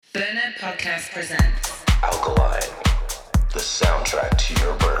Podcast presents Alkaline, the soundtrack to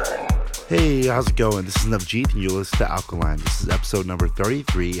your burn. Hey, how's it going? This is Navjeet, and you're listening to Alkaline. This is episode number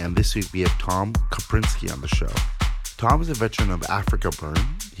 33, and this week we have Tom Karpinski on the show. Tom is a veteran of Africa Burn.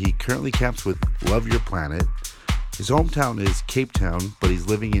 He currently camps with Love Your Planet. His hometown is Cape Town, but he's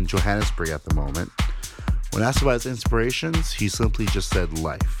living in Johannesburg at the moment. When asked about his inspirations, he simply just said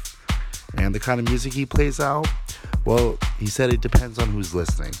life. And the kind of music he plays out, well, he said it depends on who's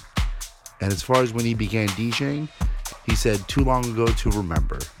listening. And as far as when he began DJing, he said too long ago to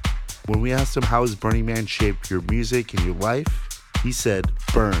remember. When we asked him how has Burning Man shaped your music and your life, he said,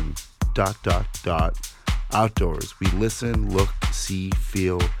 burn, ... outdoors. We listen, look, see,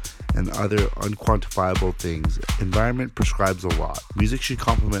 feel, and other unquantifiable things. Environment prescribes a lot. Music should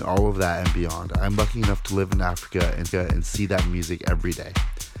complement all of that and beyond. I'm lucky enough to live in Africa and see that music every day.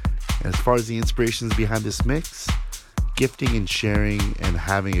 And as far as the inspirations behind this mix, gifting and sharing and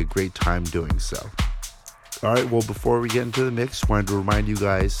having a great time doing so. Alright, well, before we get into the mix, I wanted to remind you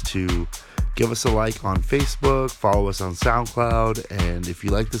guys to give us a like on Facebook, follow us on SoundCloud, and if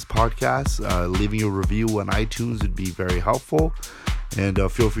you like this podcast, leaving a review on iTunes would be very helpful, and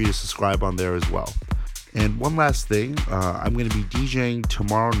feel free to subscribe on there as well. And one last thing, I'm going to be DJing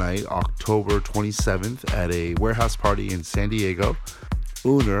tomorrow night, October 27th, at a warehouse party in San Diego.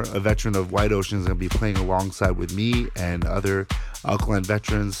 Uner, a veteran of White Ocean, is going to be playing alongside with me and other Alkaline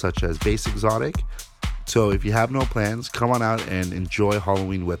veterans such as Bass Exotic. So if you have no plans, come on out and enjoy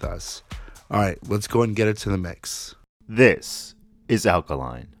Halloween with us. Alright, let's go and get it to the mix. This is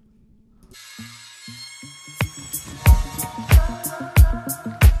Alkaline.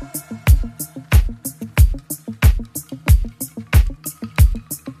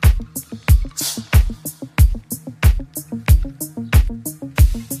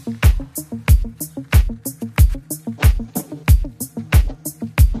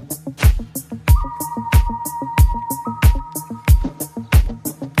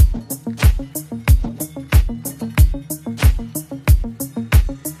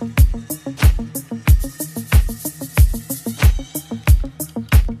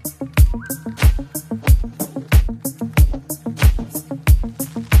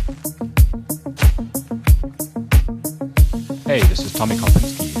 Hey, this is Tommy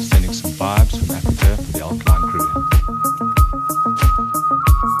Karpinski, sending some vibes from Africa for the Alkaline crew.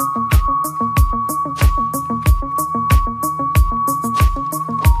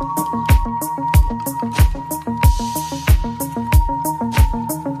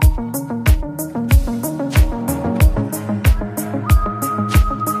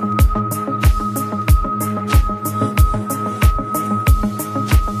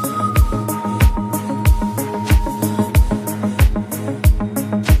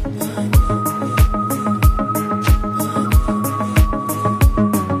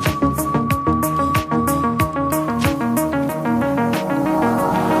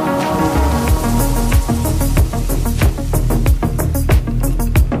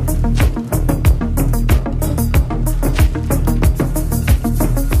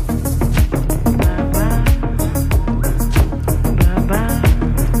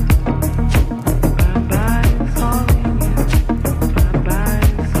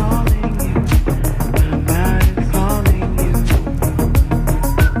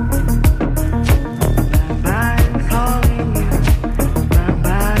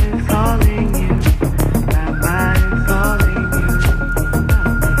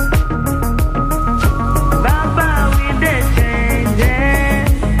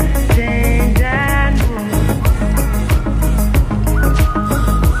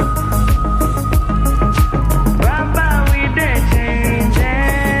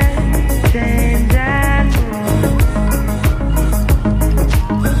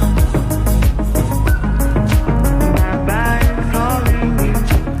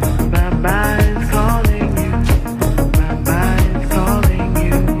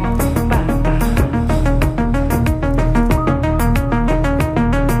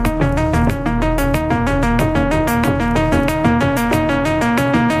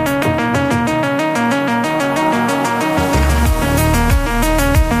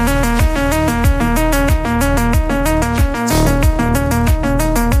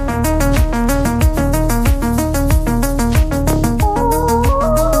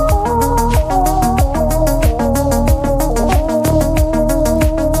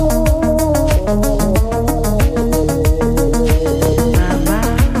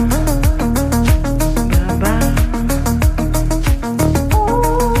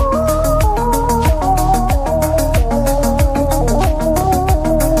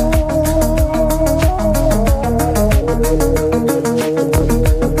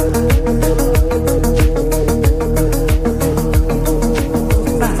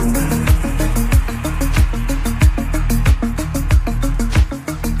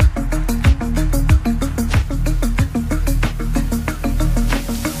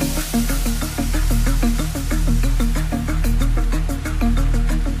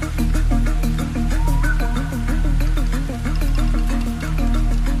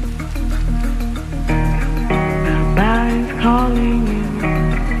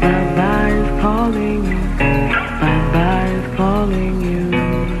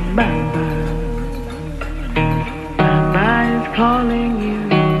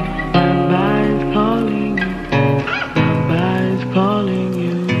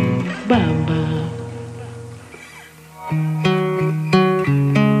 Baba.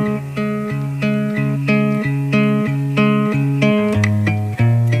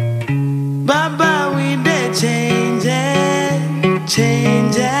 Baba, we dey change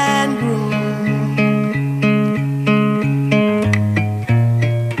and grow.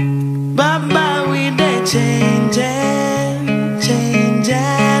 Baba, we dey change and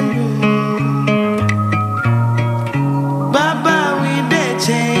grow. Baba, we dey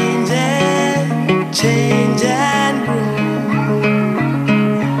change and grow.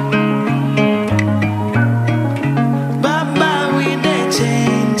 Baba, we dey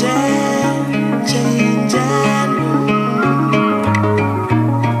change and grow.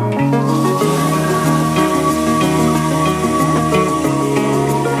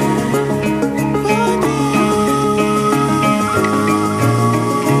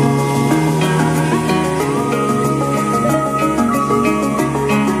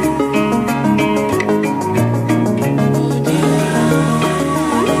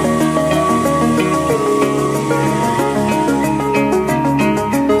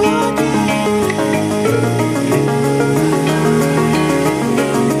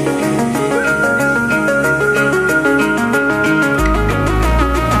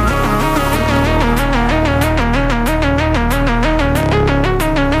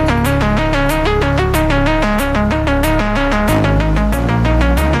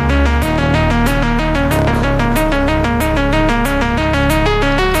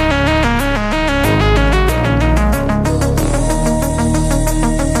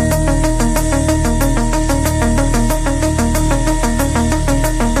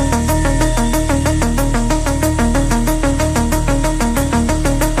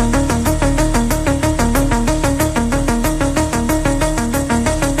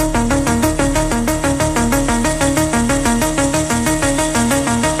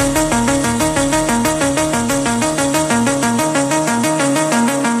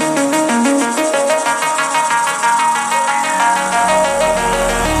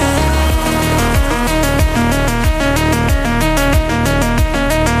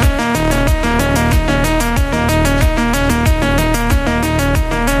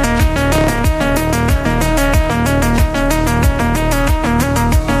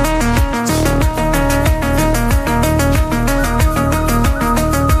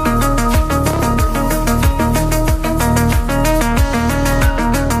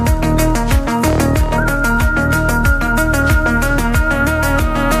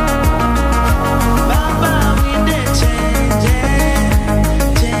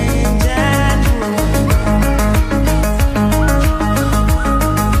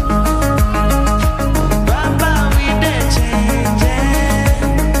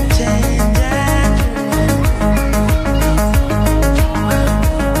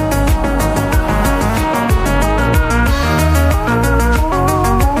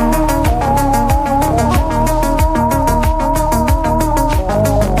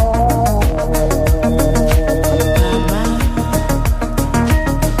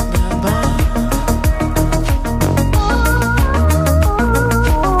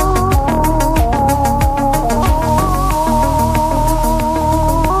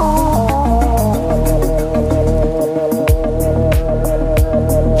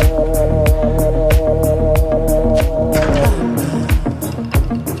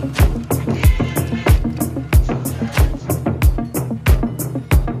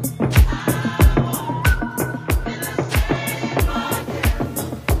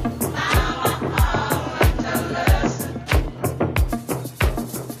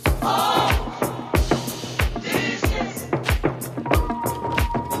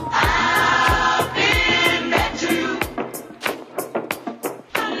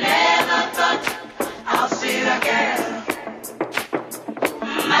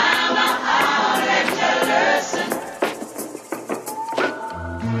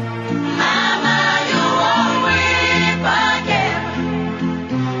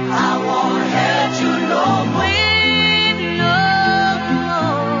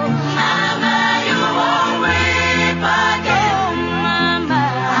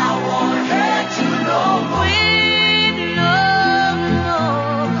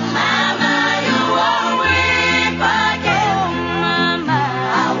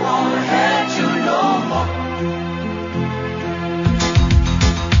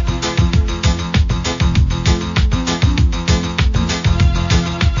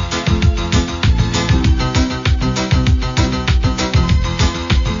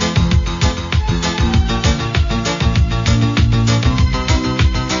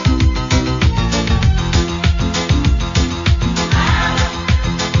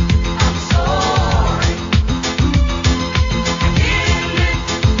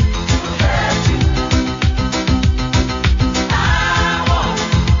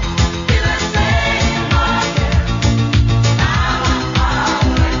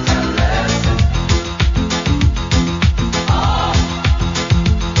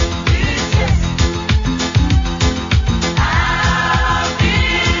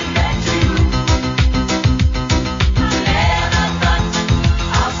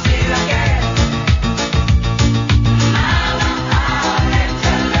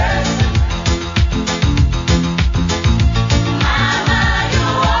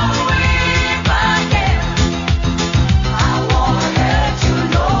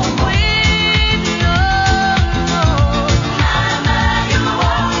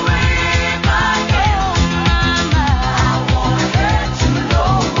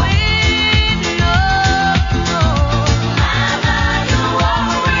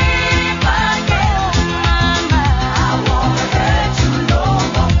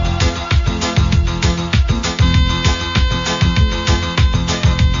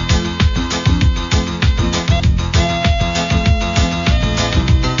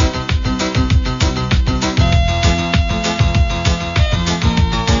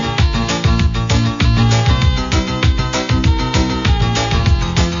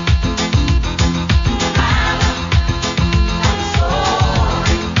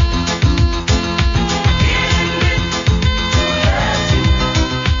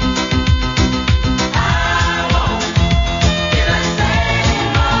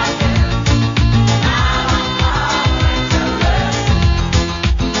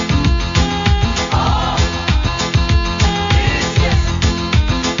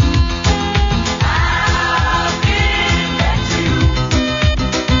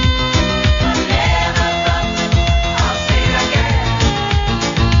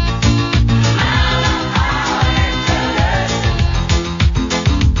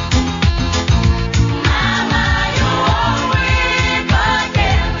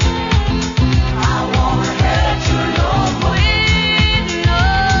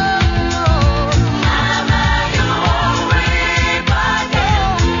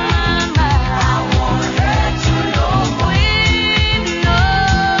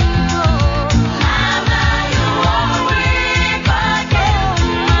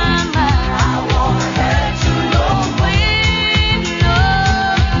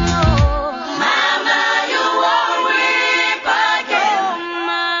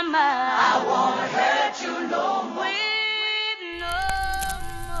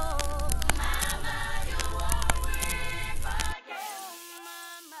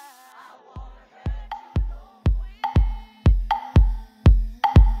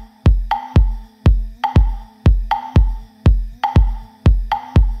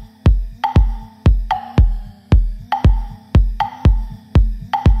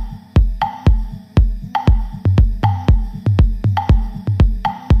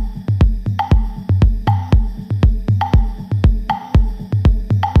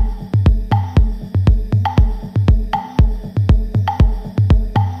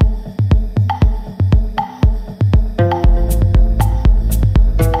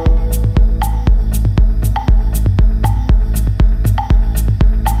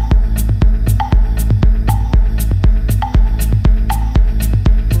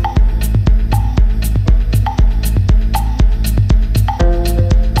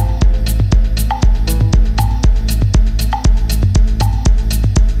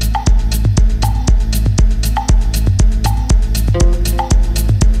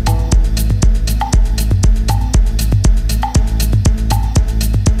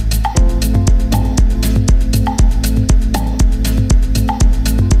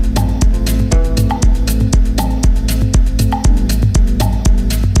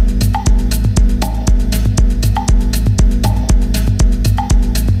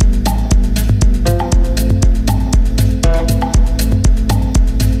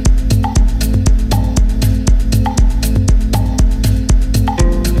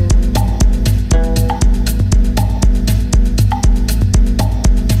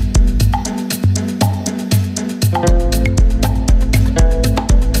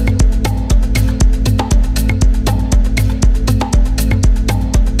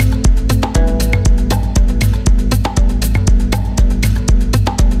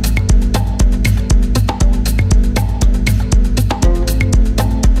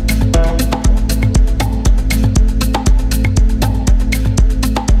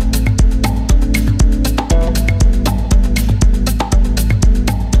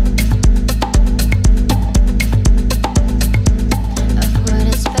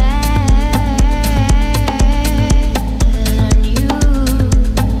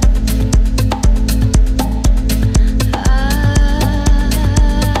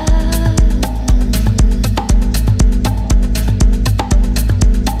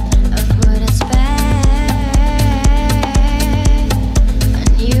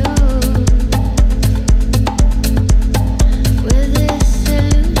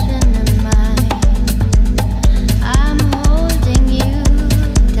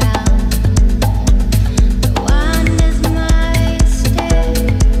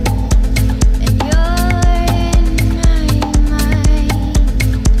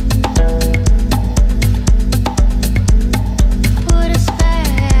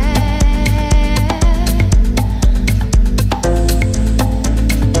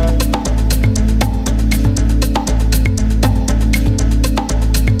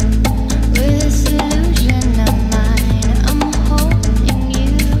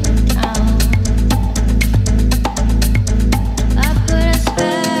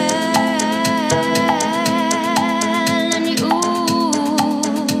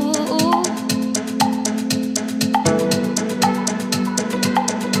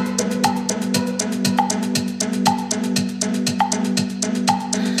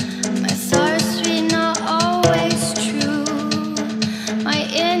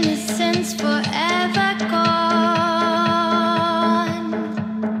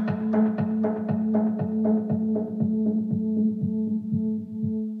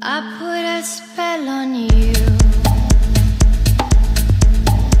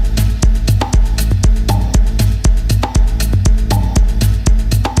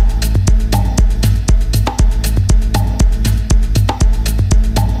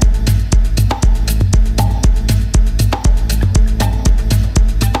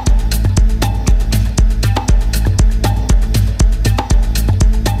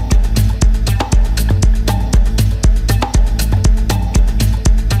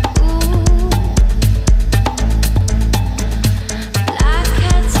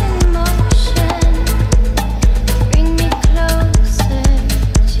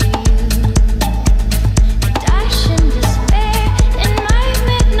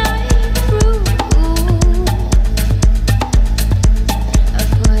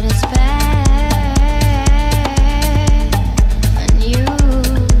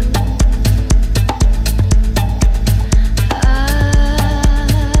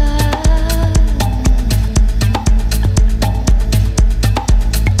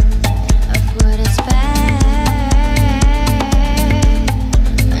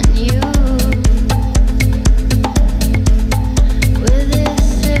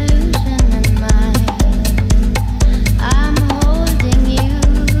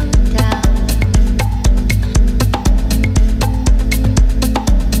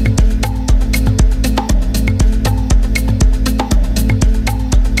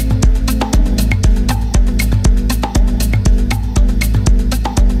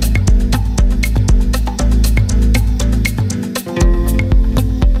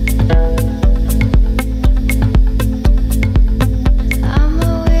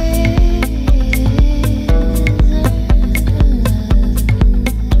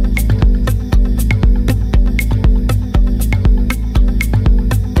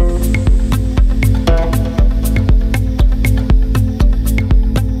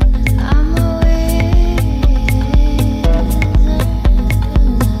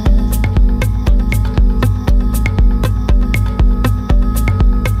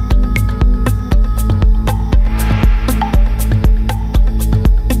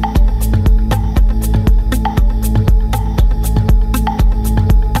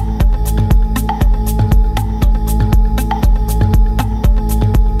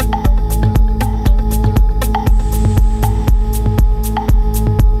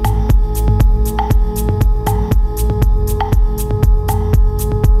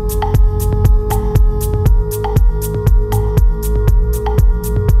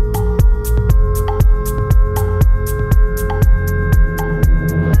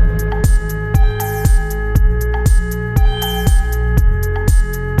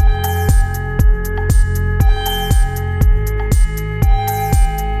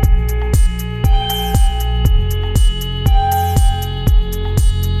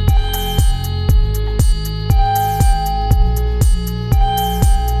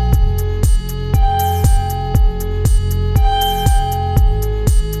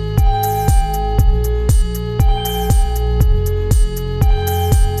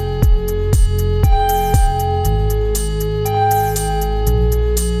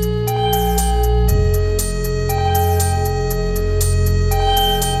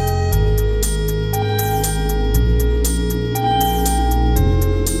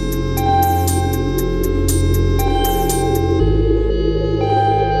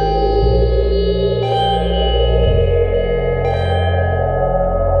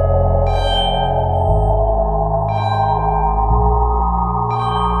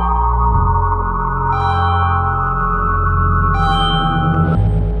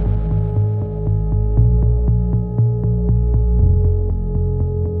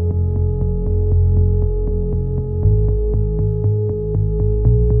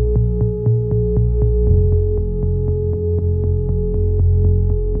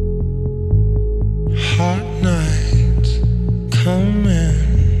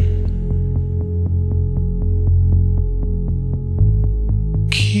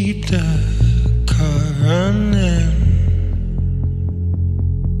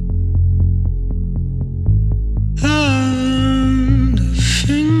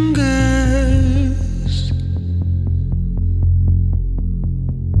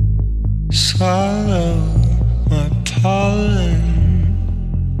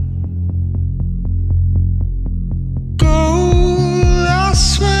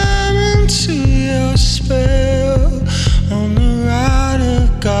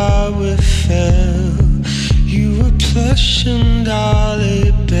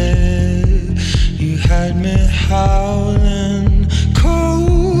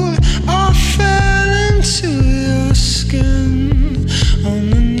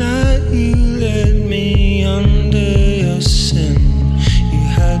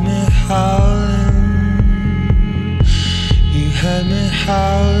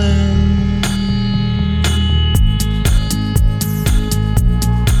 howling.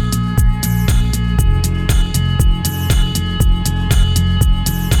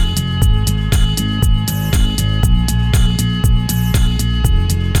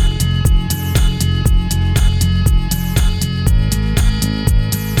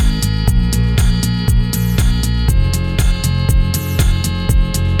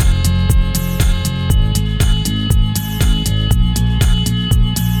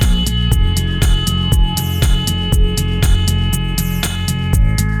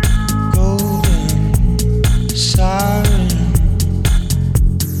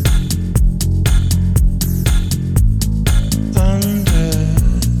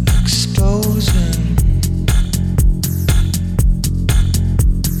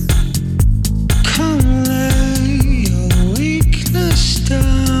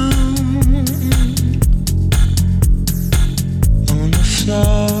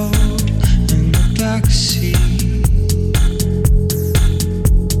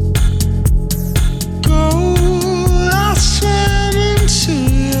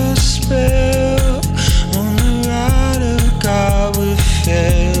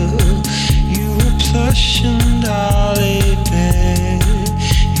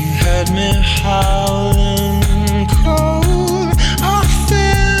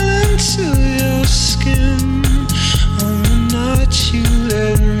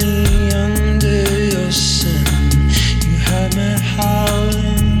 Let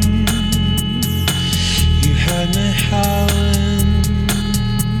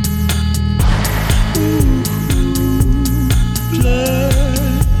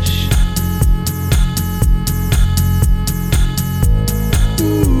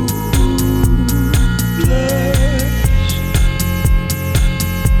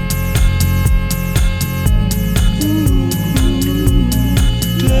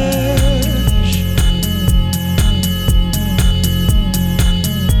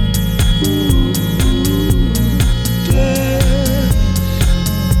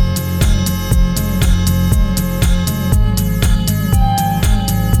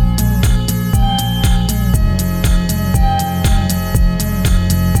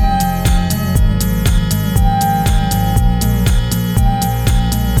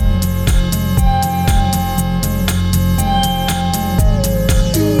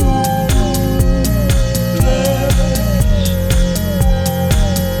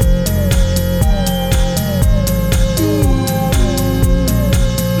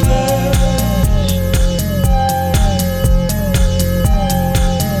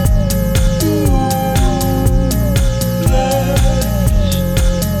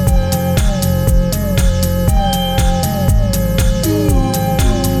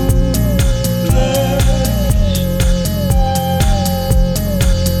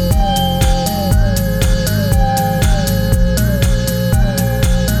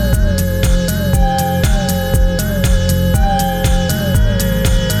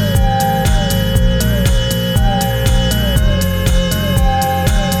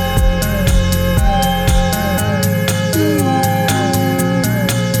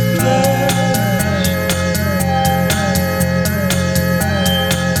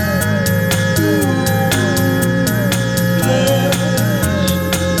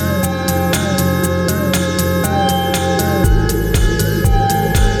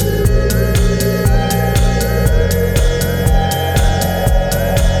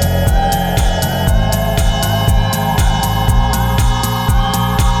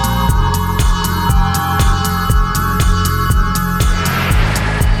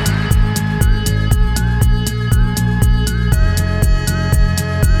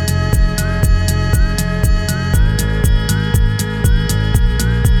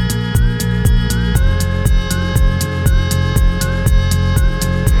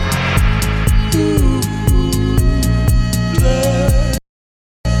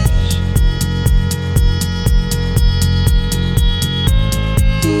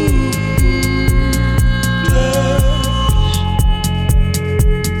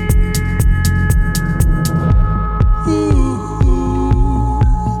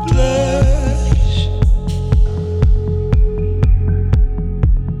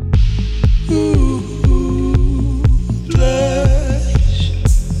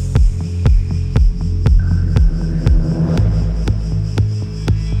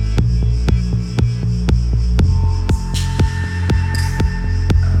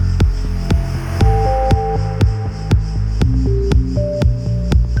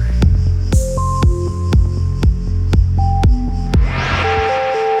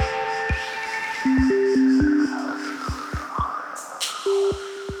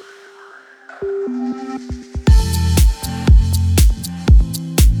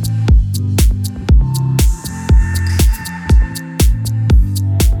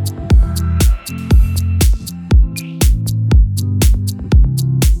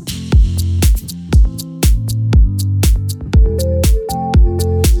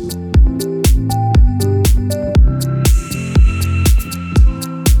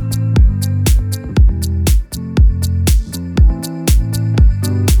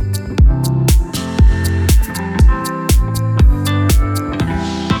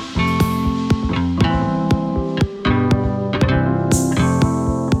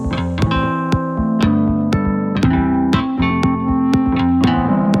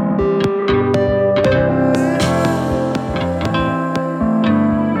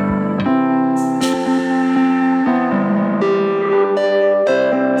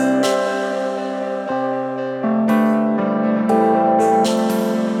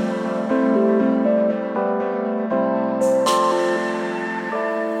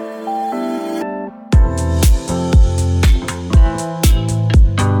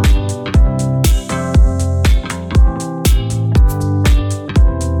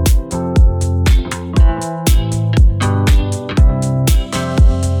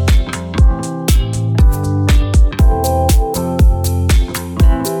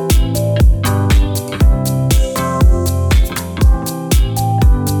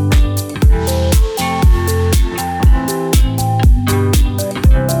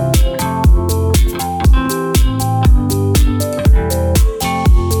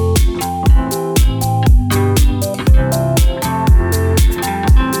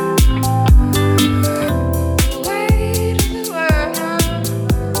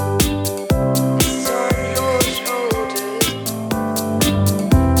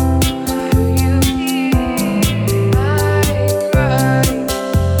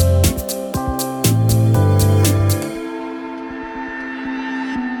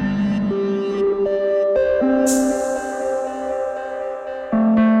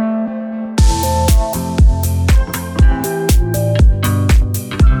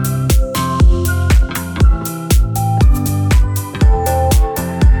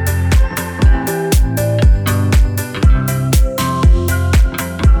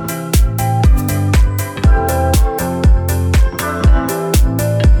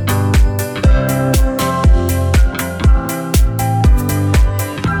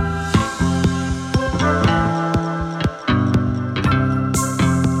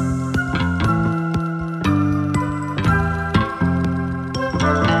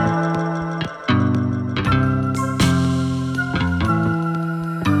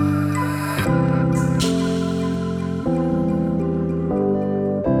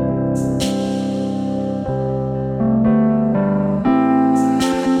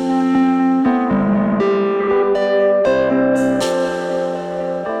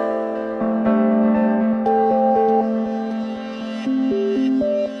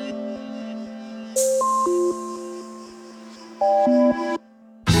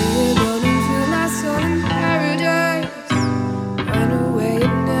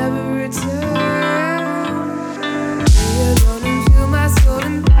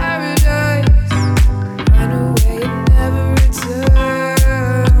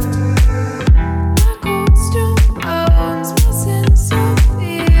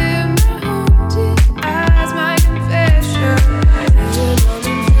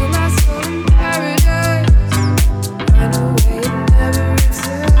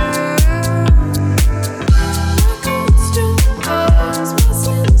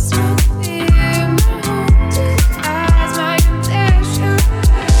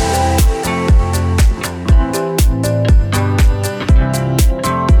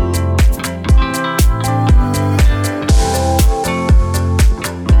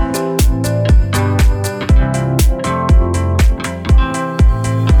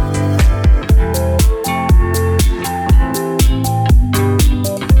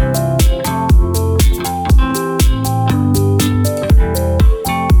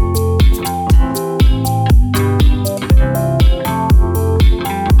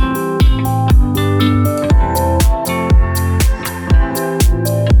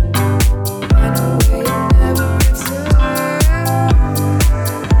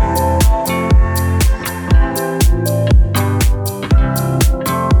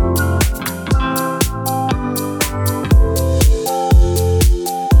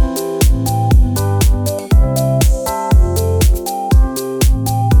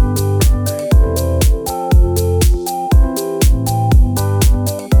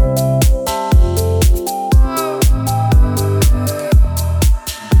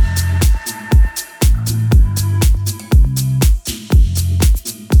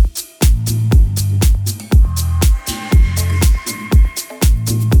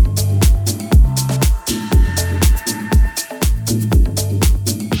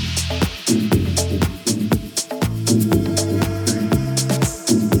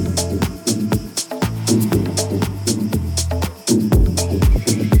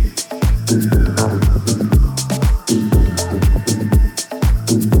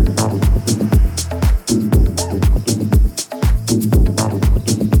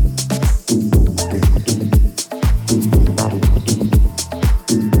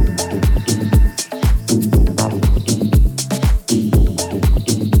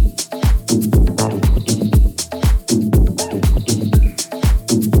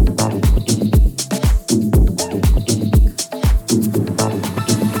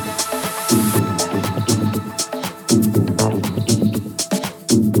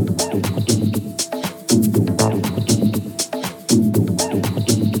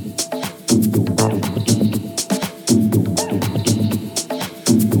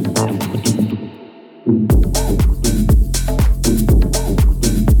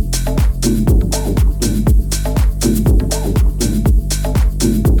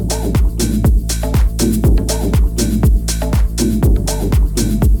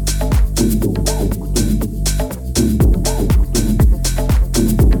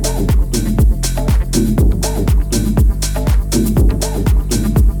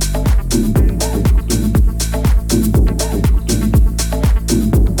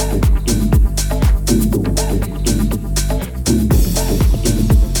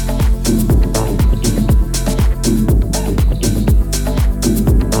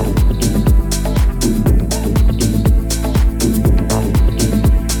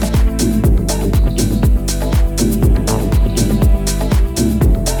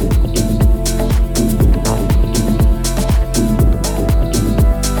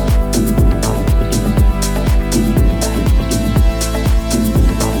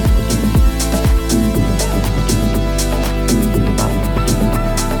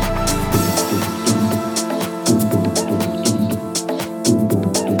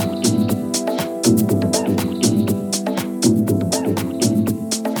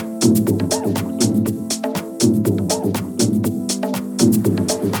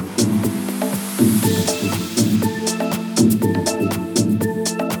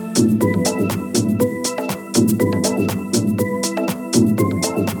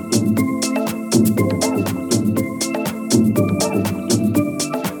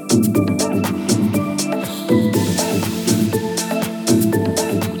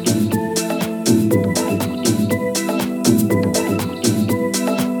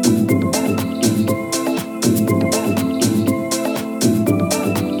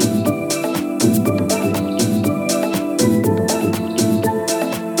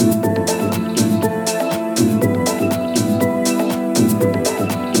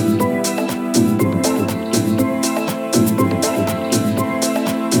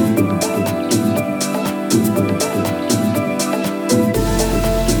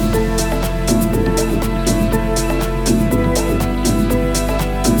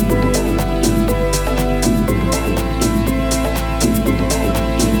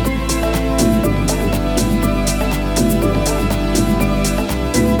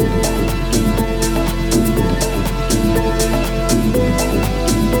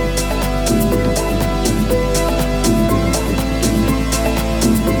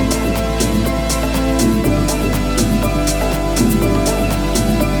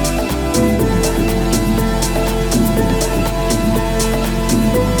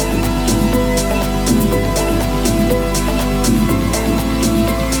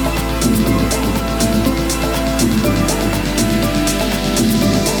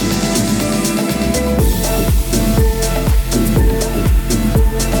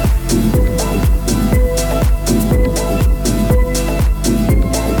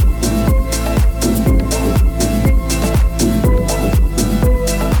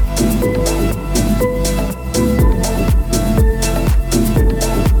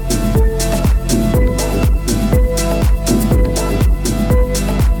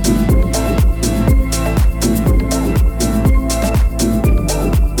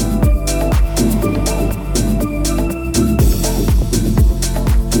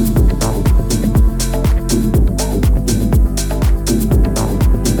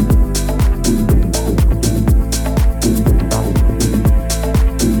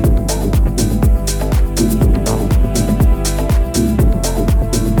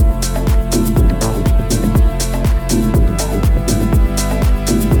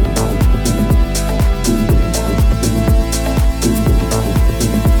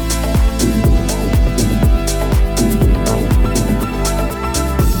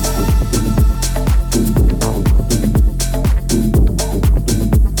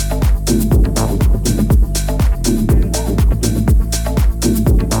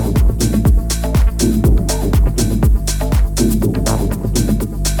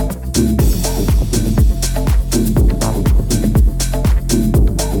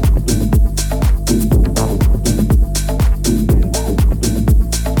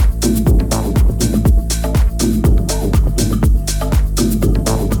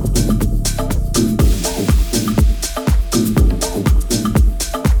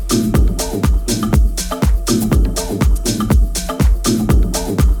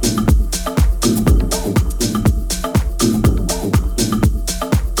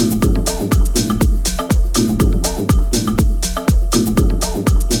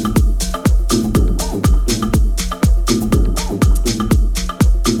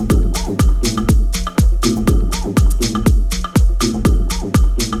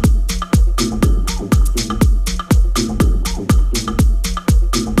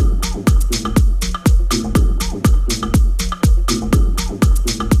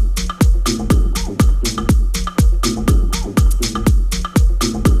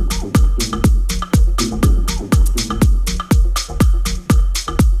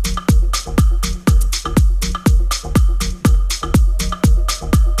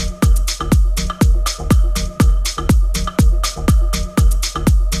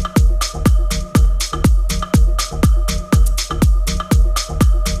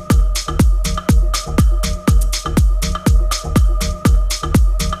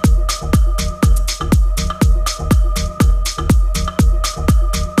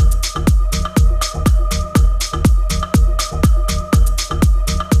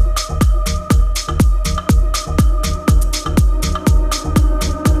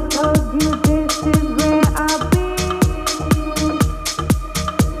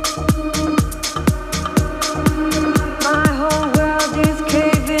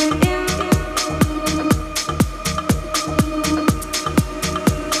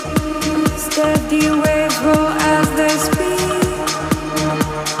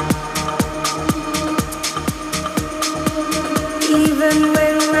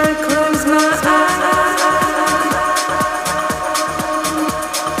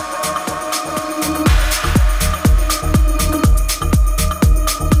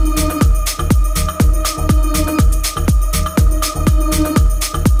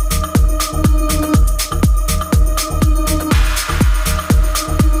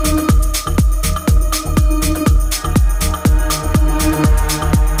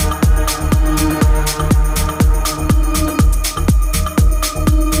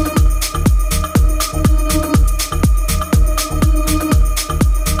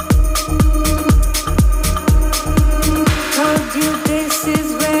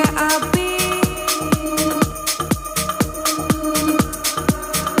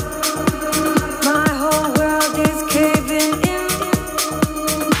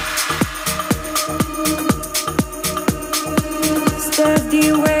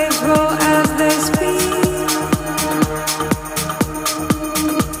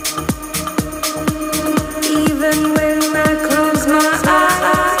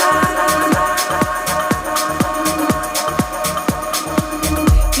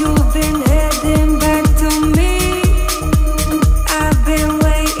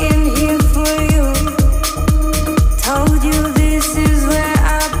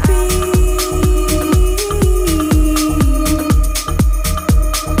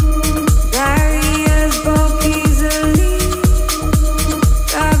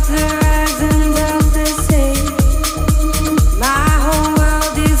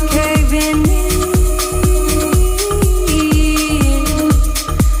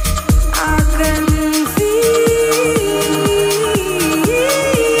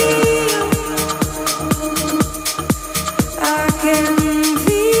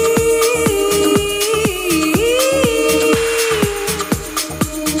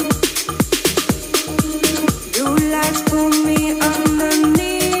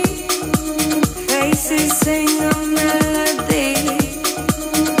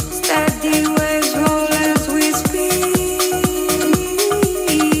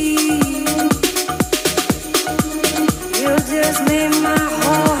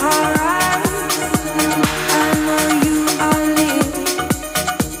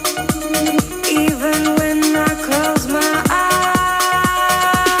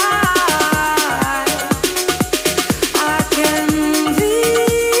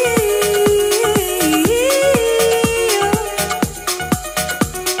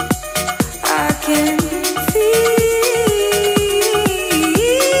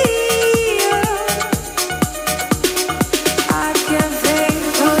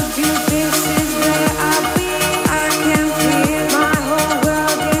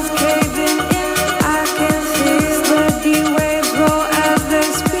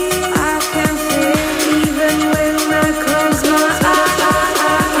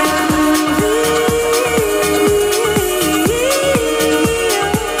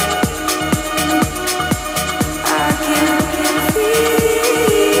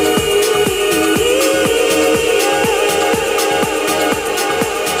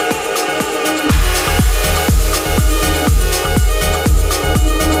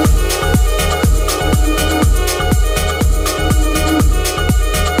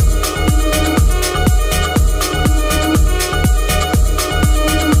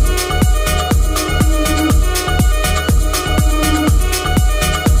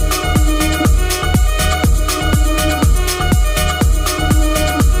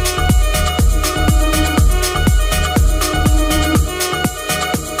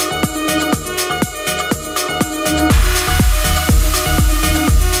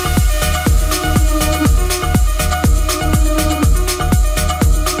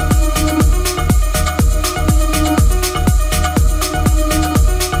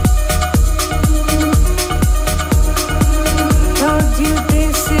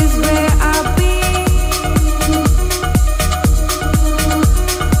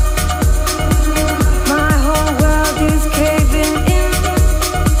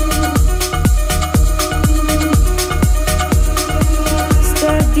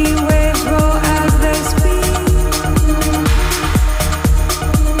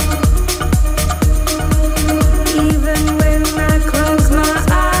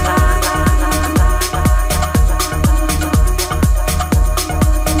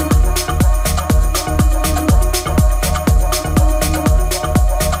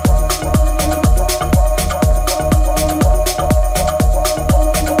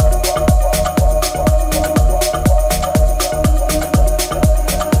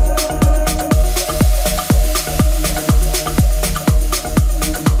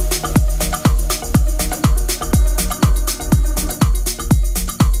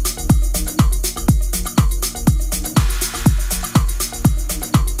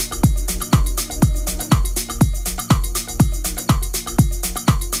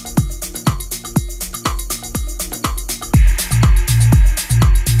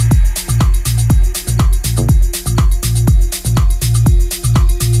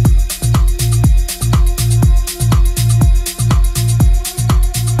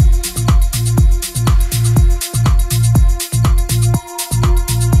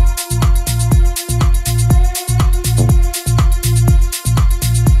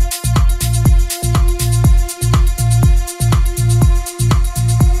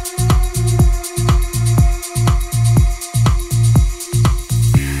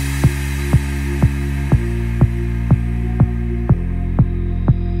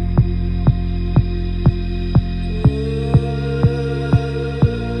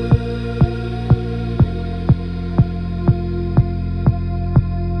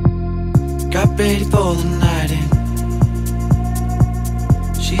ready for the night in.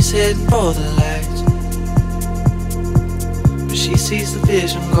 She's heading for the lights, but she sees the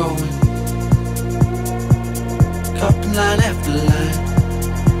vision going, cupping line after line.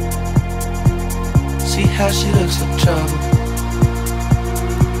 See how she looks like trouble,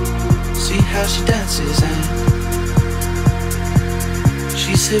 see how she dances and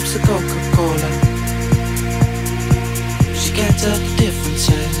she sips the Coca-Cola. She can't tell the difference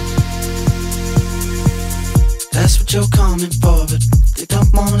yet. That's what you're coming for, but they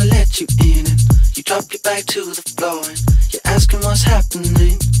don't wanna let you in. And you drop your back to the floor and you're asking what's happening.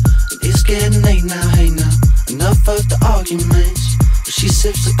 And it's getting late now, hey now, enough of the arguments. But she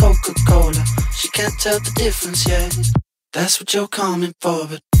sips the Coca-Cola, she can't tell the difference yet. That's what you're coming for,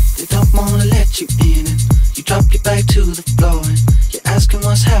 but they don't wanna let you in. And you drop your back to the floor and you're asking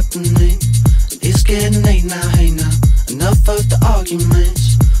what's happening. And it's getting late now, hey now, enough of the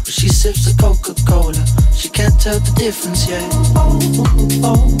arguments. But she sips the Coca-Cola, she can't tell the difference yet.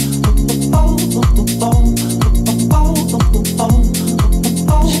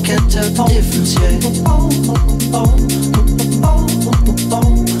 She can't tell the difference yet.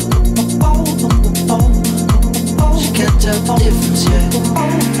 She can't tell the difference yet.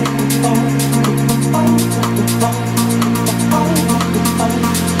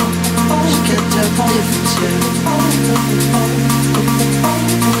 She can't tell the difference yet.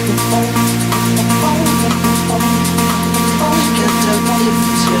 She can't tell the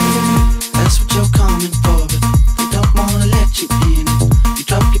difference yet. That's what you're coming for, but they don't wanna let you in. You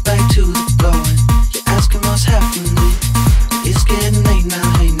drop your back to the floor and you're asking what's happening. It's getting late now,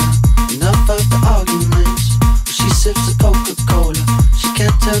 hey now, enough of the arguments. But she sips the Coca-Cola, she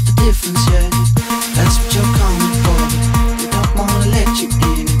can't tell the difference yet. That's what you're coming for, but they don't wanna let you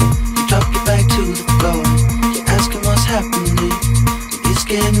in. You drop your back to the floor and you're asking what's happening. It's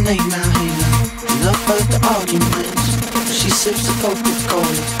getting late now, hey now, enough of the arguments. But she sips the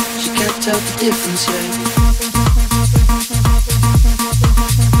Coca-Cola, she can't tell the difference yet.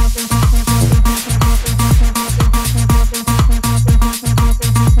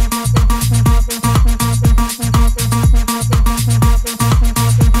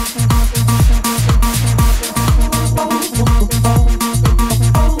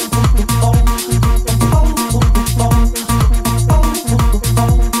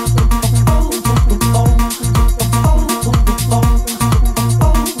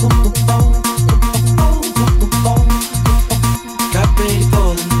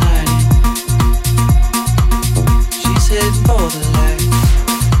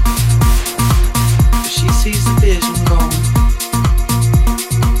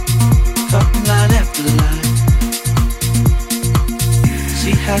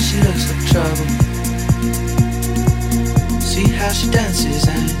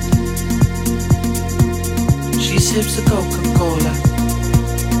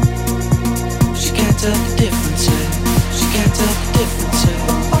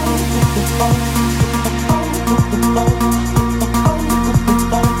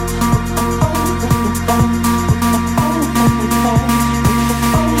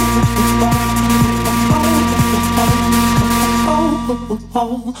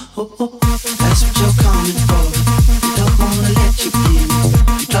 That's what you're coming for, they don't wanna let you in.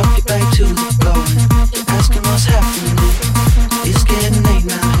 You drop your back to the floor and you're asking what's happening. It's getting late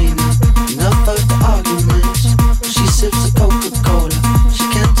now, hey now, enough of the arguments. She sips the Coca-Cola, she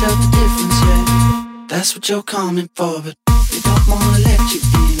can't tell the difference yet. That's what you're coming for, but they don't wanna let you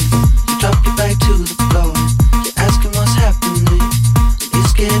in. You drop your back to the floor and you're asking what's happening.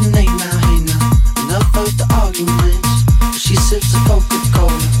 It's getting late now, hey now, enough of the arguments. She sips the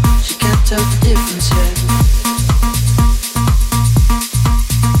Coca-Cola, she can't tell the difference yet.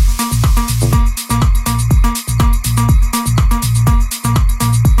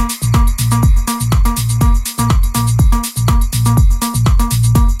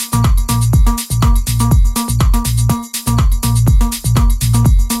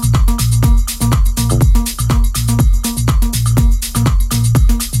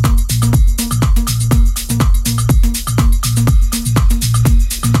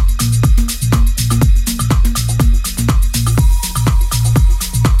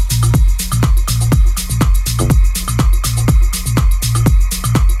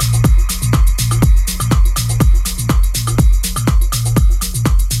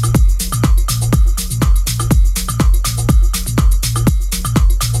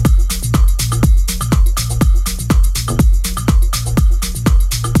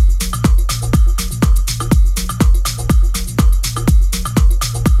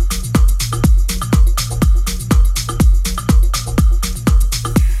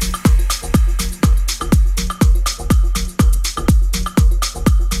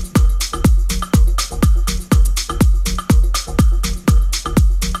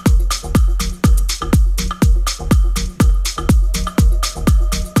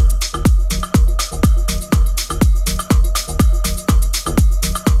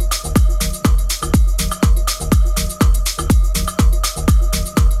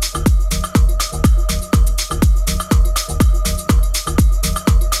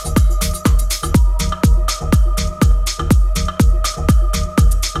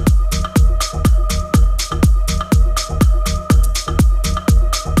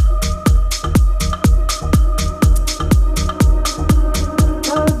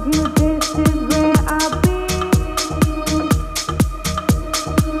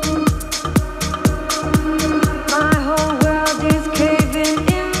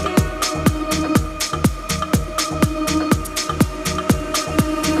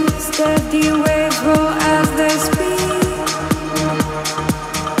 Steady waves roll as they speak.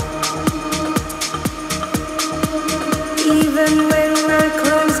 Even when I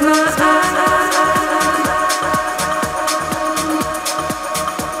close my eyes.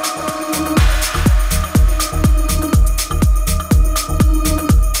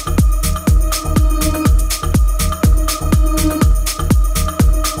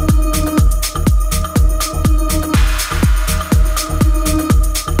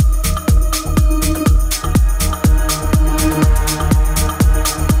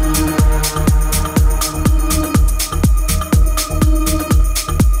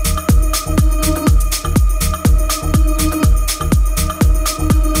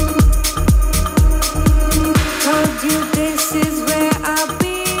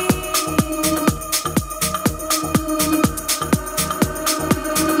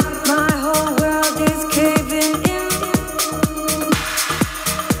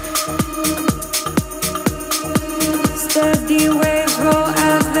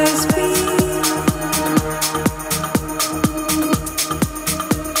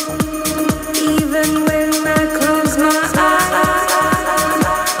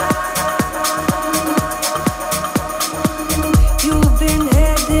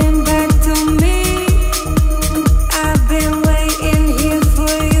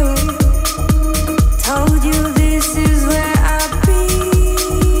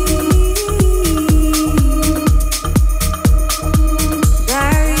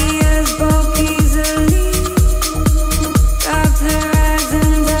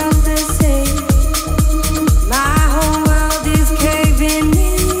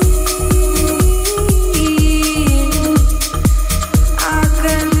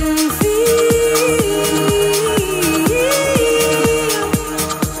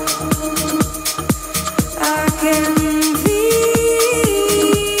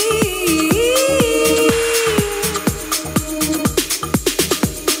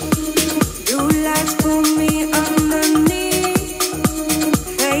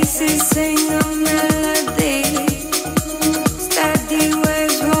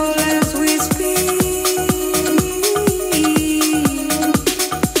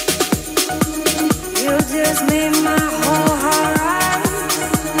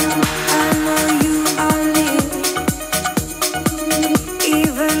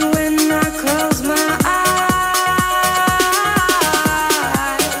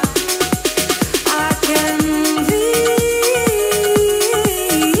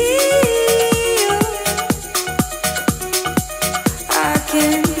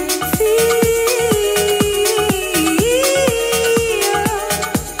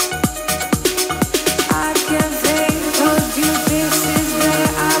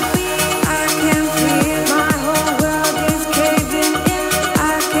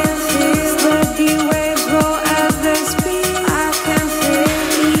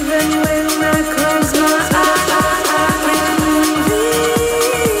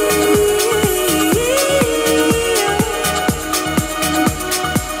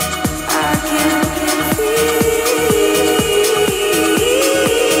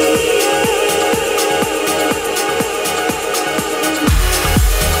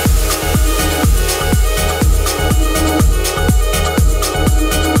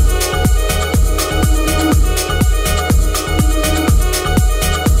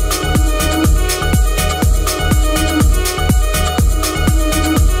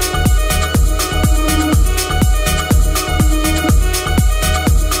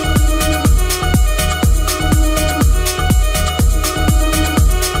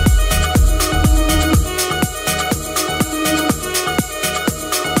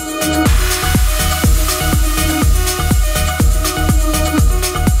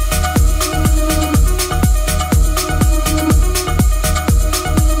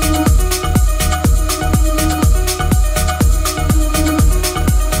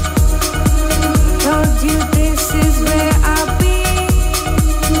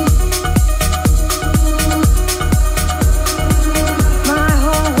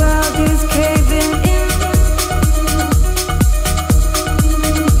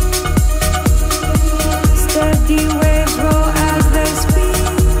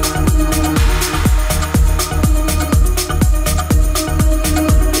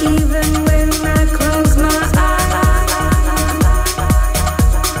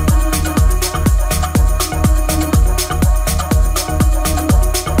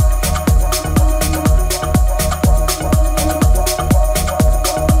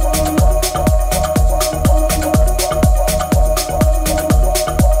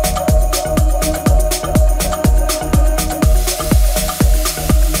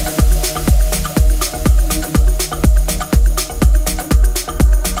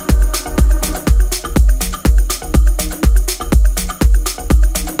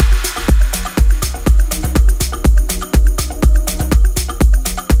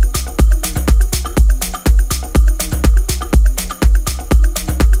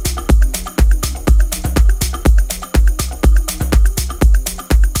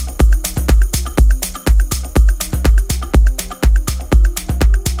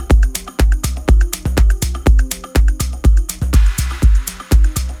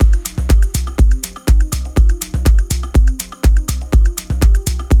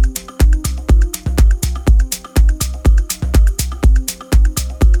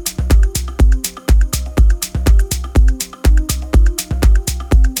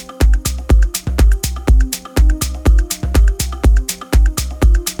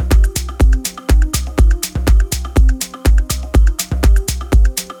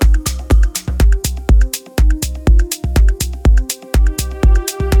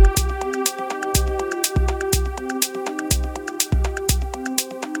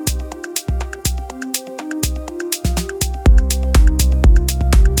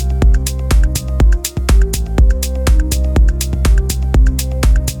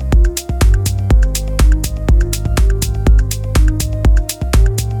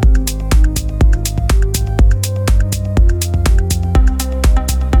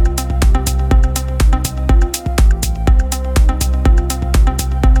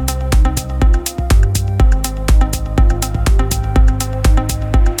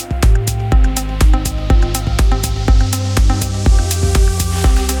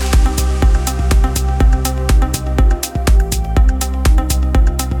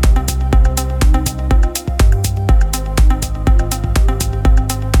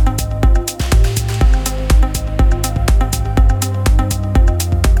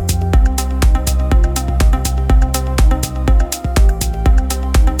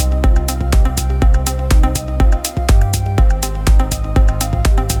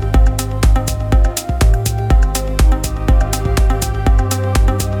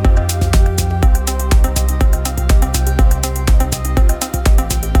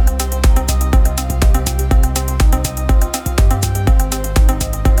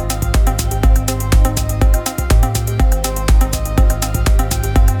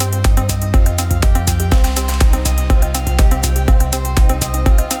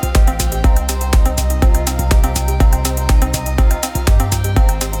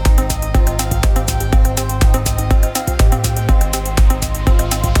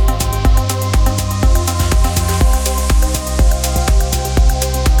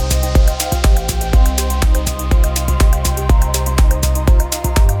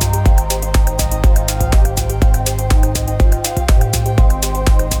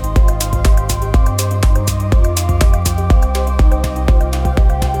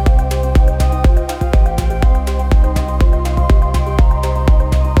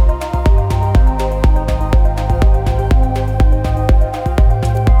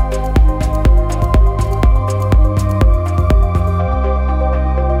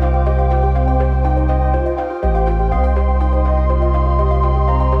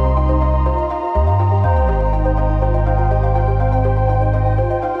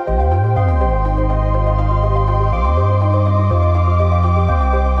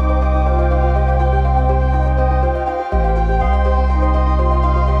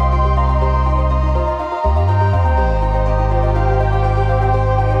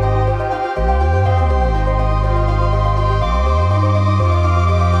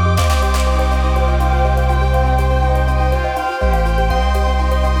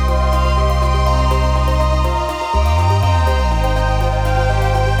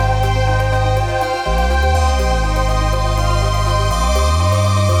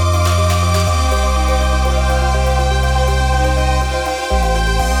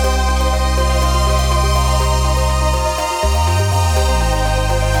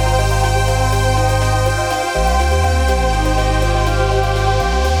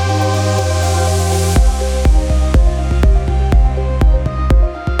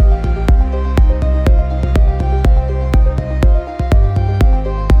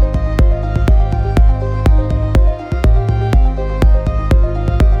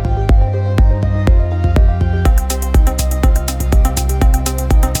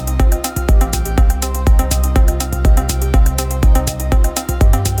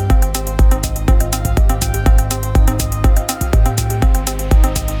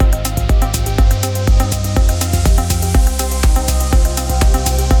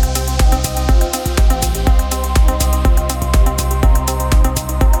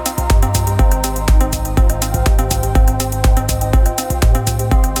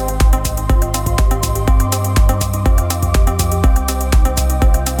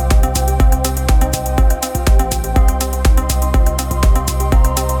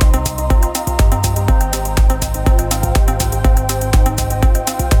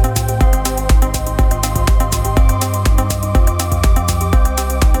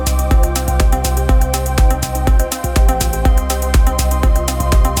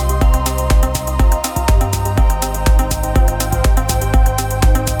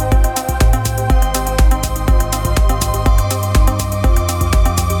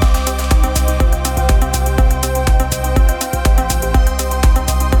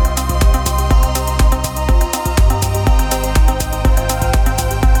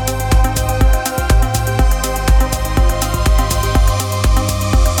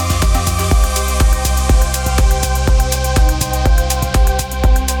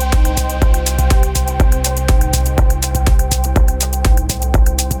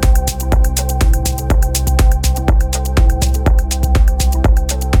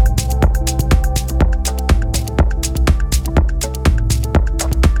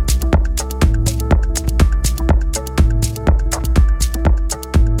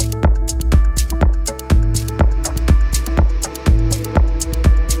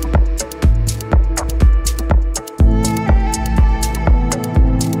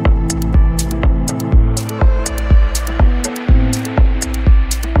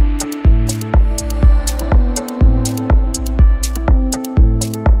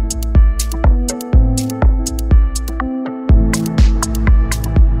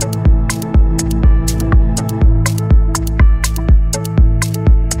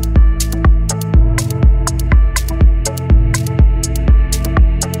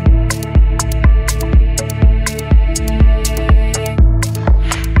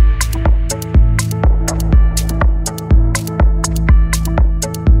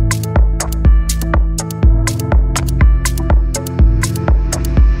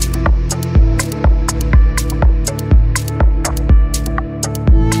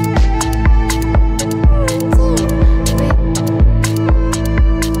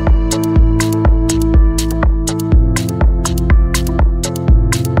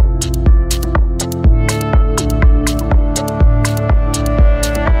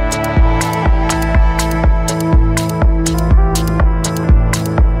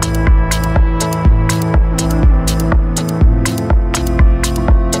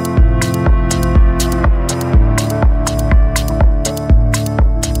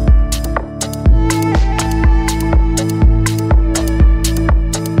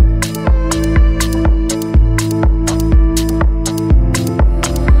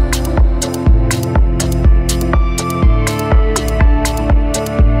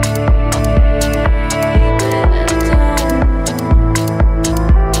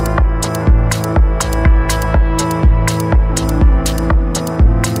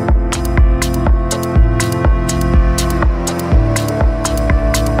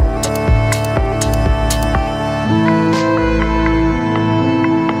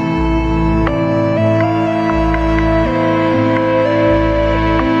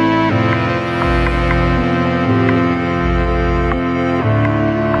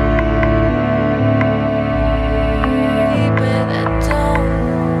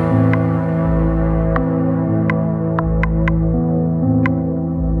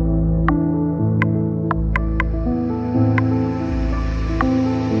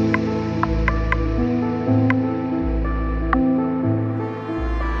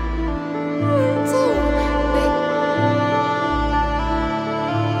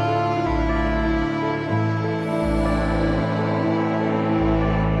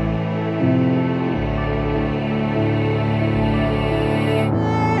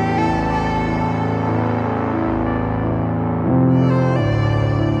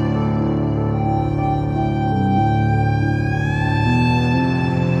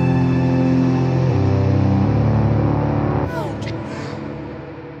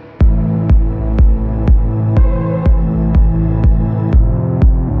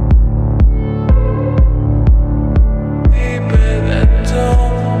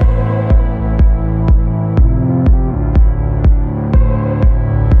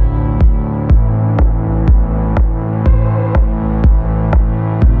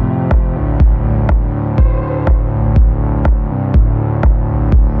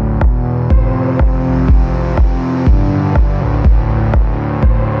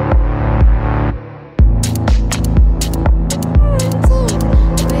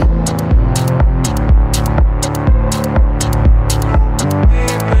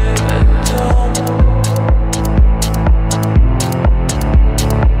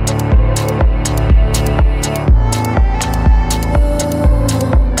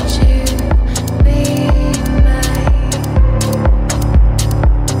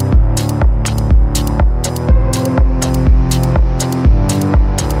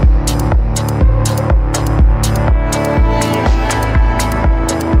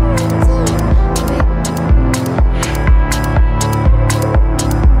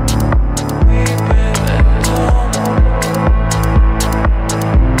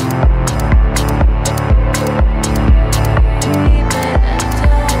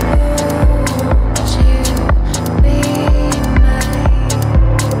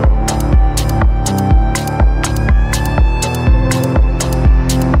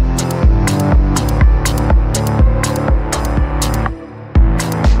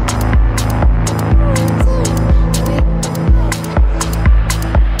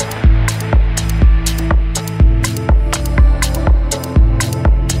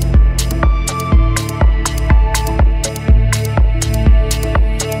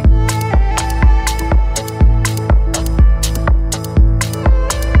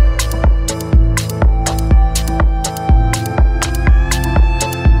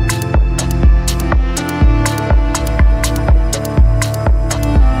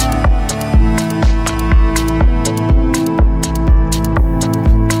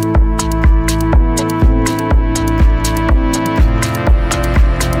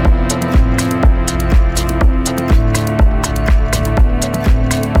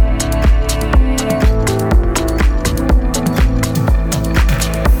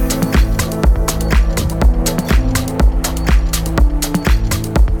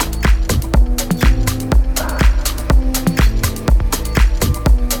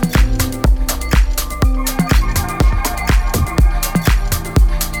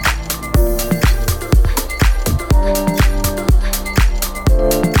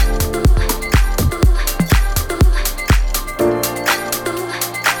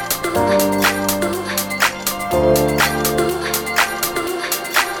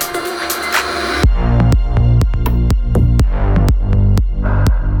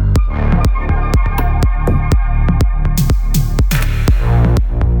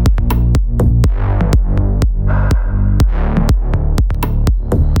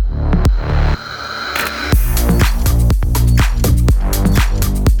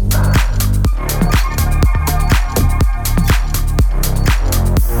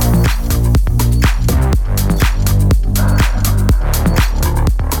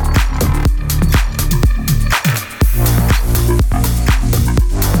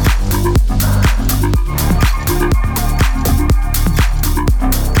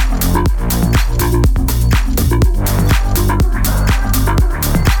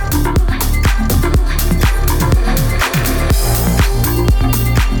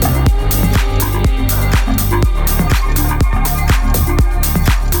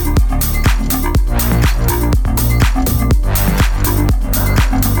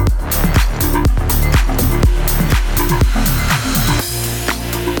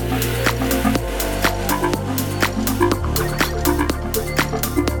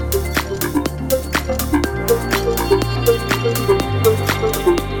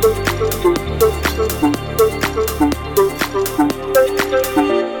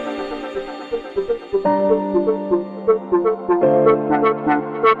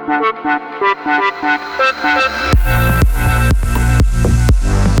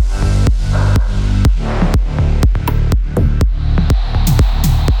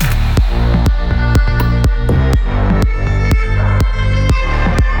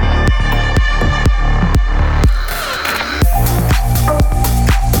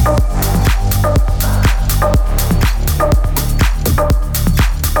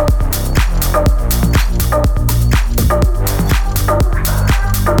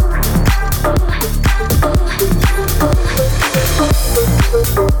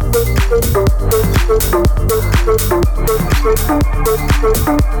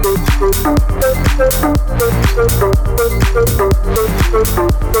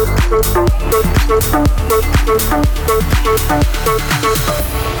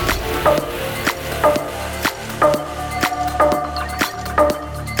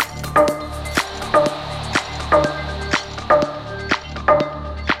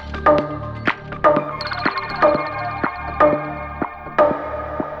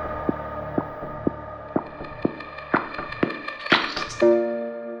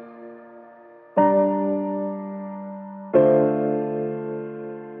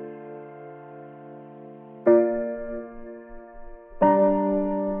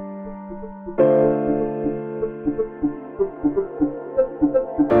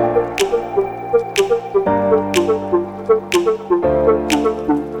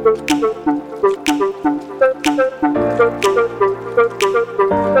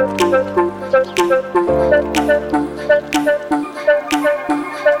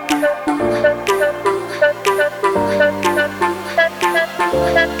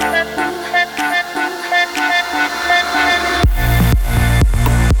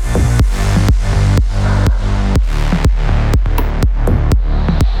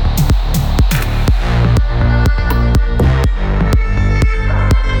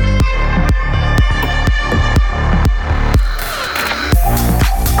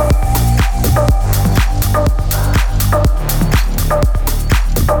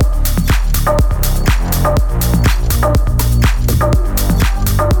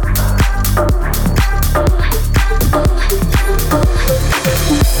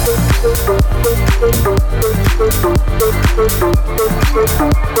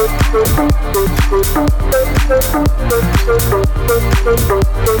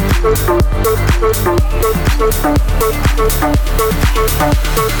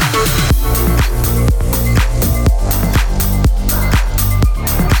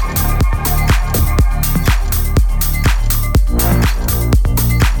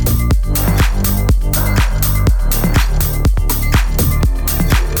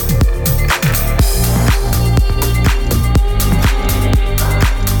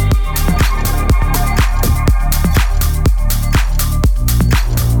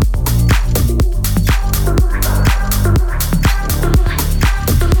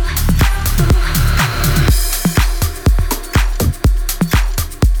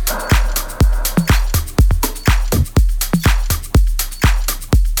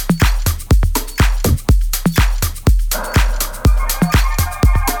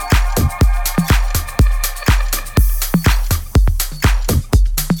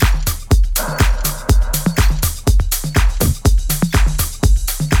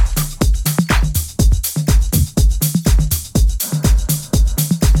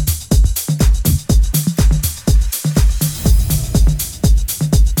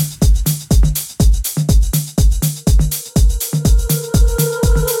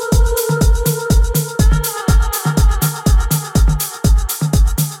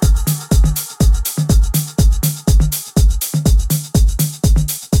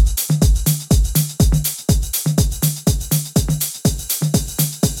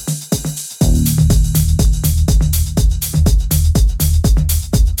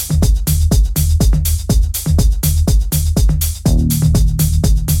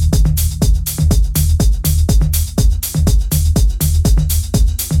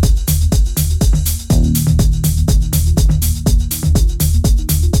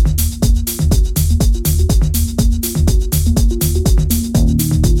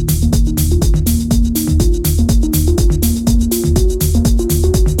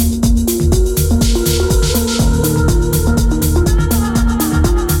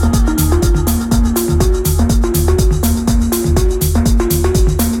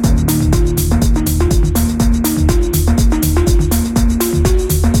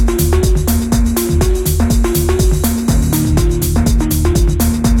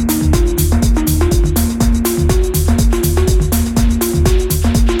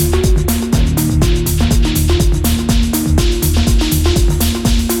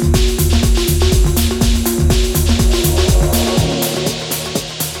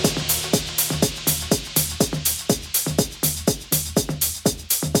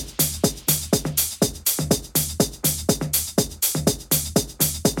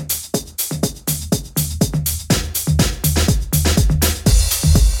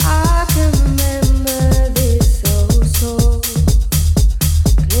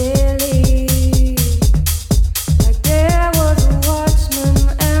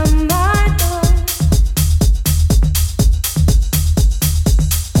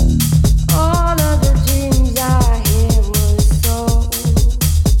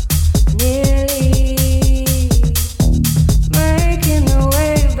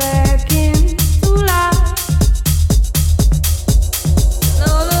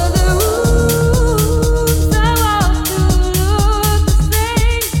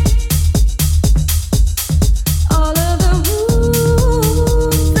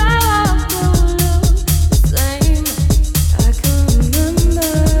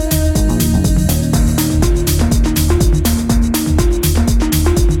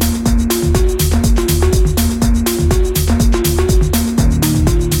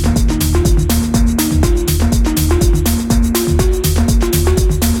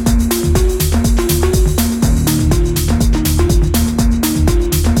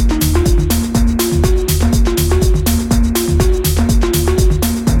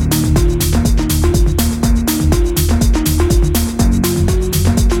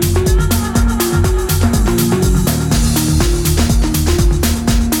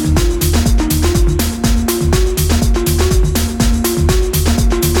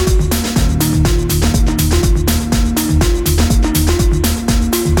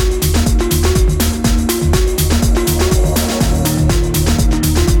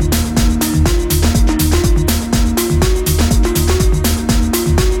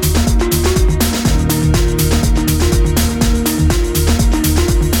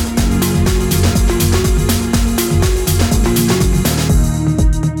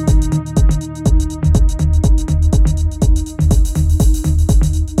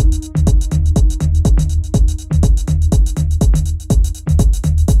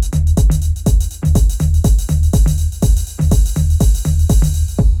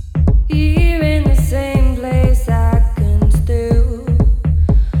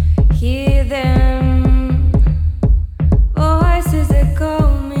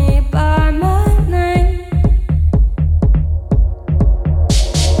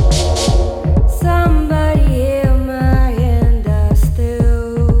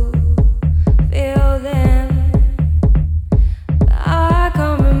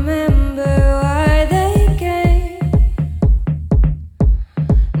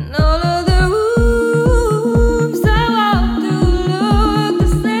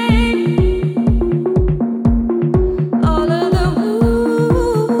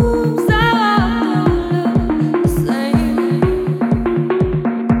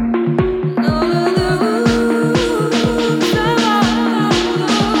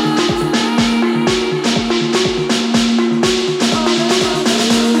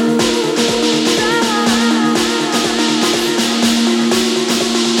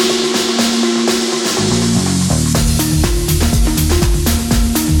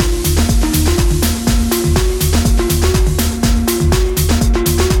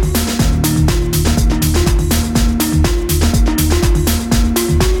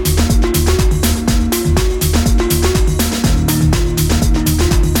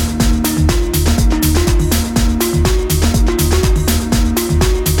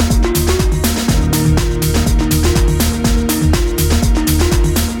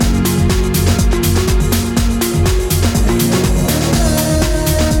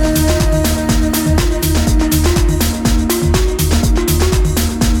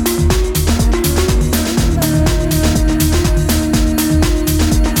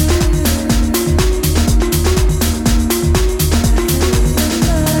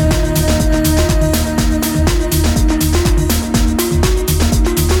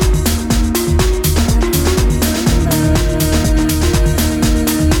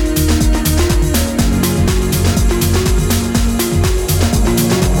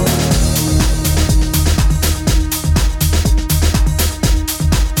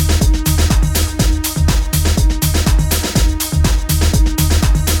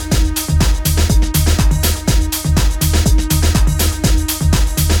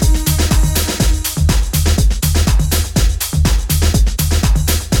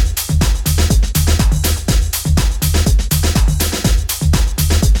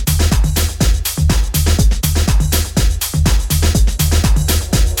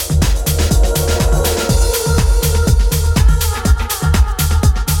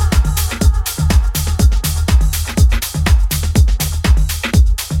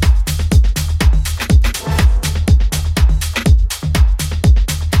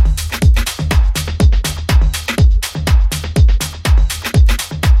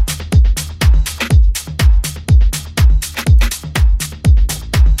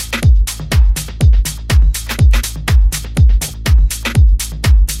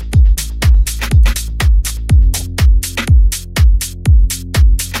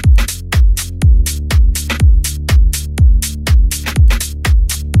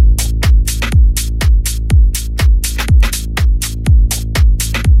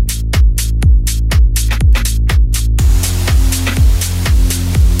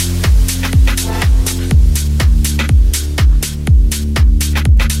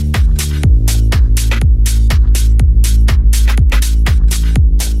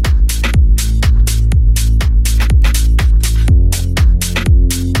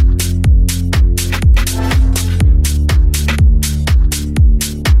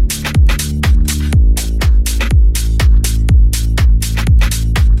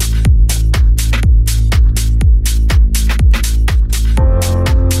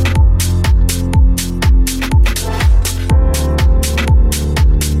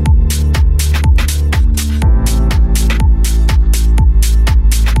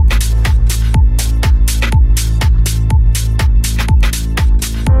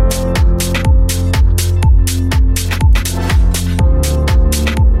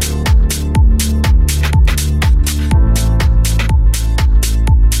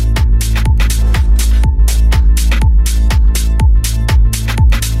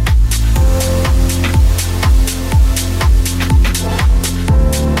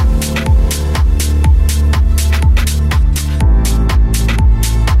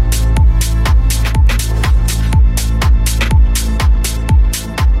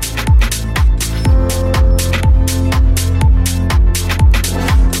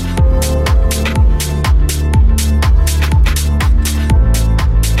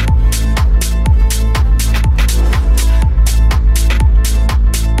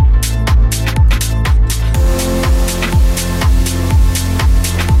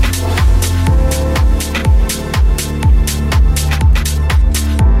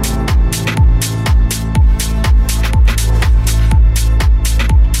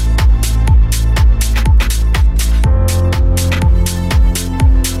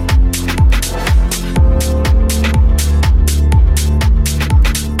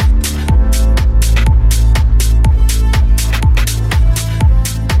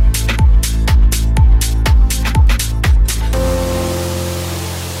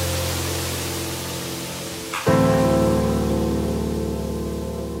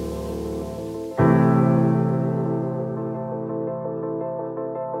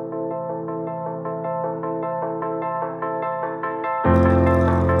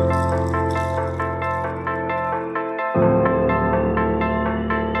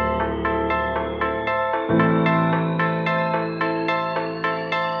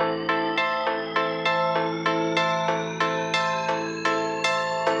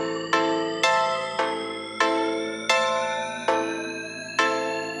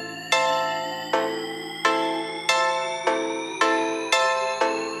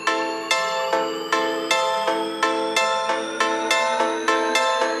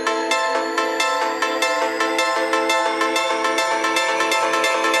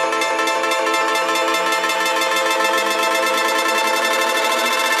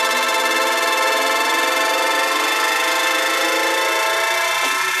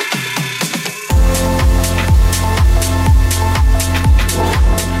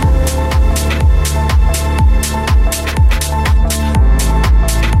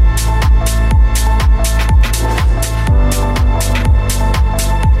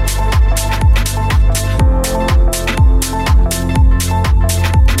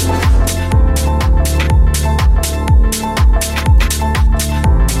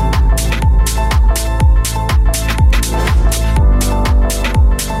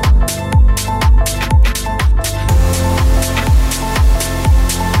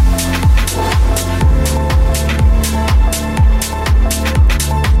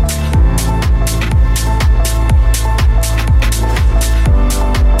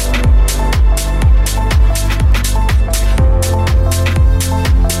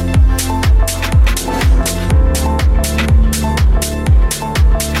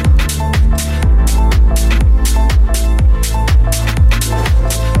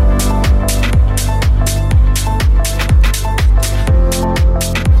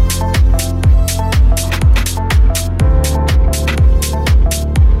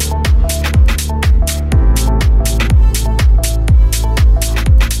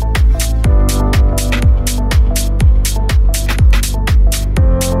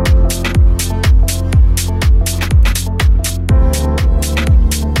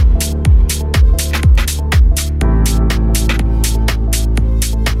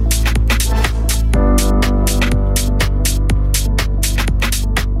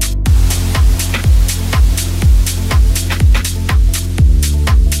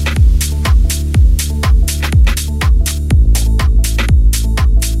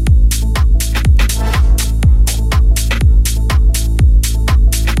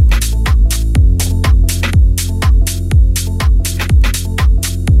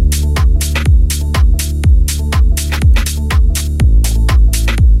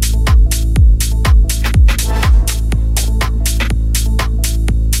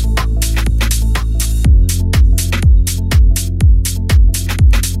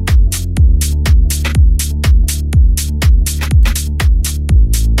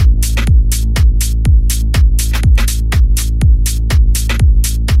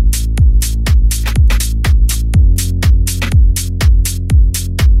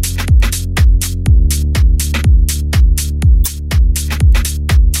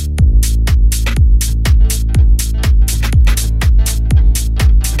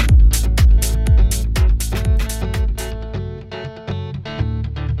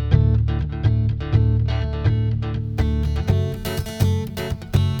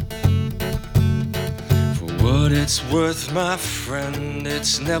 what it's worth, my friend,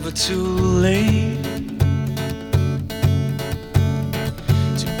 it's never too late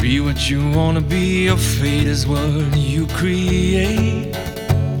to be what you wanna be. Your fate is what you create.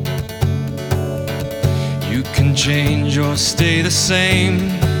 You can change or stay the same.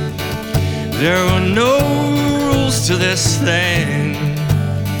 There are no rules to this thing.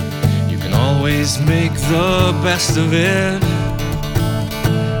 You can always make the best of it.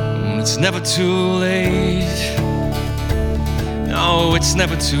 It's never too late. No, it's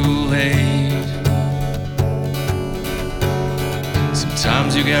never too late.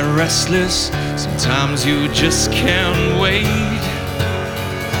 Sometimes you get restless, sometimes you just can't wait.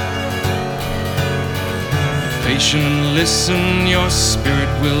 Be patient and listen, your spirit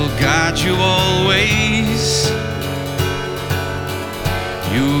will guide you always.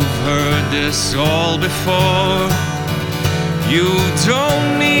 You've heard this all before. You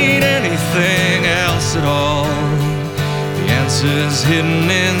don't need anything else at all. The answer's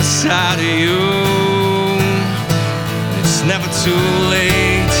hidden inside of you. It's never too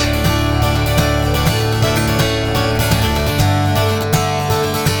late.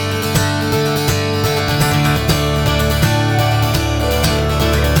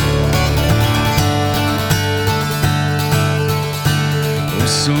 Oh,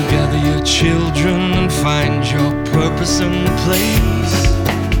 so gather your children and find your purpose and place.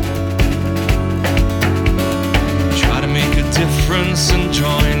 Try to make a difference and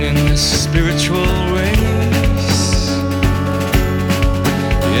join in this spiritual race.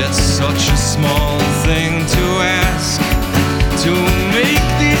 It's such a small thing to ask, to make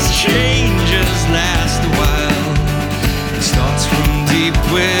these changes last a while. It starts from deep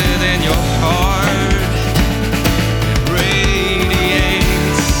within your heart. It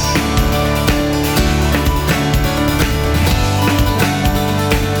radiates.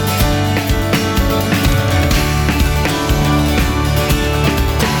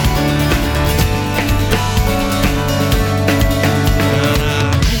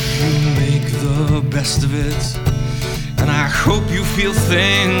 Best of it, and I hope you feel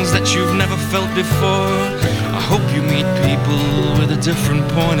things that you've never felt before. I hope you meet people with a different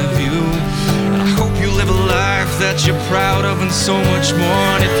point of view, and I hope you live a life that you're proud of and so much more.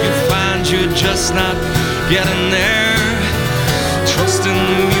 And if you find you're just not getting there, trust in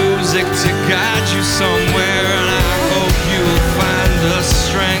the music to guide you somewhere. And I hope you'll find the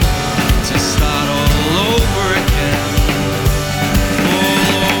strength to start all over again.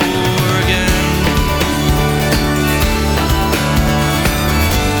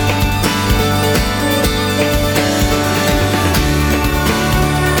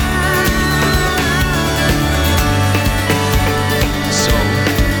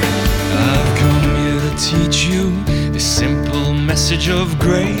 Teach you this simple message of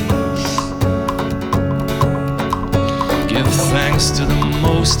grace. Give thanks to the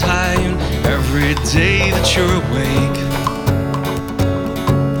Most High every day that you're awake.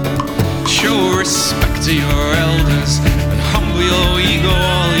 Show respect to your elders and humble your ego,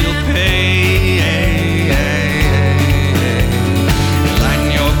 all you'll pay.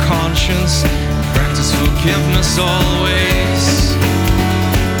 Lighten your conscience, practice forgiveness always.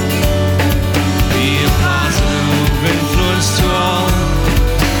 Influence to all,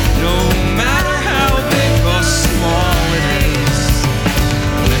 no matter how big or small it is.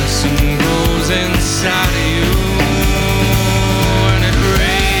 Medicine grows inside of you, and it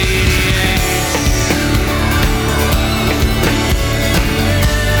radiates.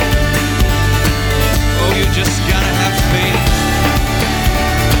 Oh, you just gotta have faith.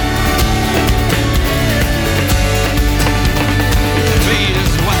 Faith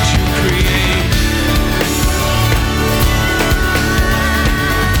is what you create.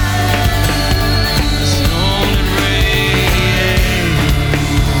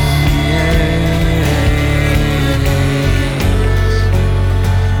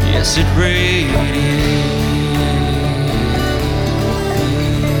 Yes, it radiates.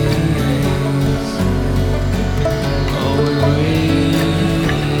 Oh, it radiates.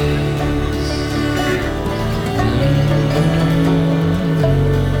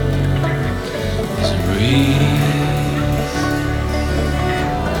 Yes, it radiates.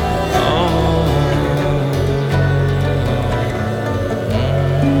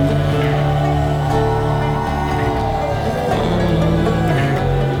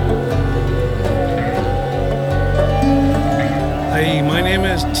 My name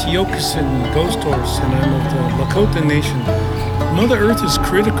is Tiokasin Ghost Horse, and I'm of the Lakota Nation. Mother Earth is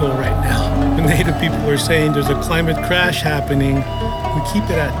critical right now. The native people are saying there's a climate crash happening. We keep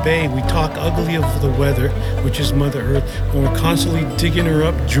it at bay. We talk ugly of the weather, which is Mother Earth, and we're constantly digging her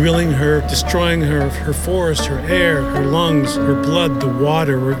up, drilling her, destroying her forest, her air, her lungs, her blood, the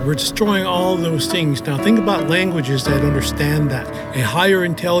water. We're destroying all those things. Now think about languages that understand that. A higher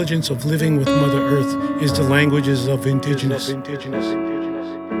intelligence of living with Mother Earth is the languages of indigenous.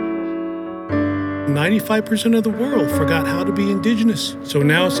 95% of the world forgot how to be indigenous. So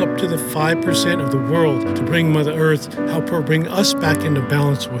now it's up to the 5% of the world to bring Mother Earth, help her bring us back into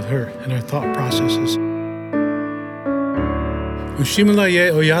balance with her and our thought processes. Ushimala ye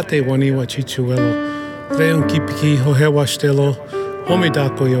oyate wani wachichuelo. Leon kipiki hohewashtelo.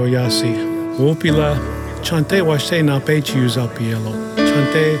 Homidako yo yasi. Wopila. Chante washte na pechi uzapielo.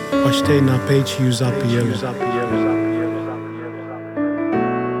 Chante washte na pechi uzapielo.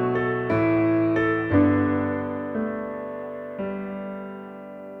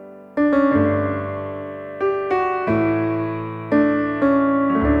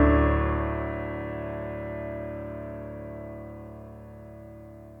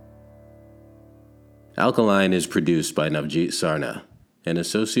 Alkaline is produced by Navjeet Sarna and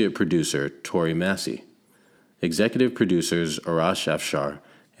associate producer Tori Massey. Executive producers Arash Afshar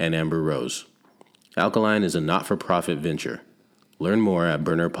and Amber Rose. Alkaline is a not-for-profit venture. Learn more at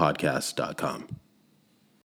burnerpodcast.com.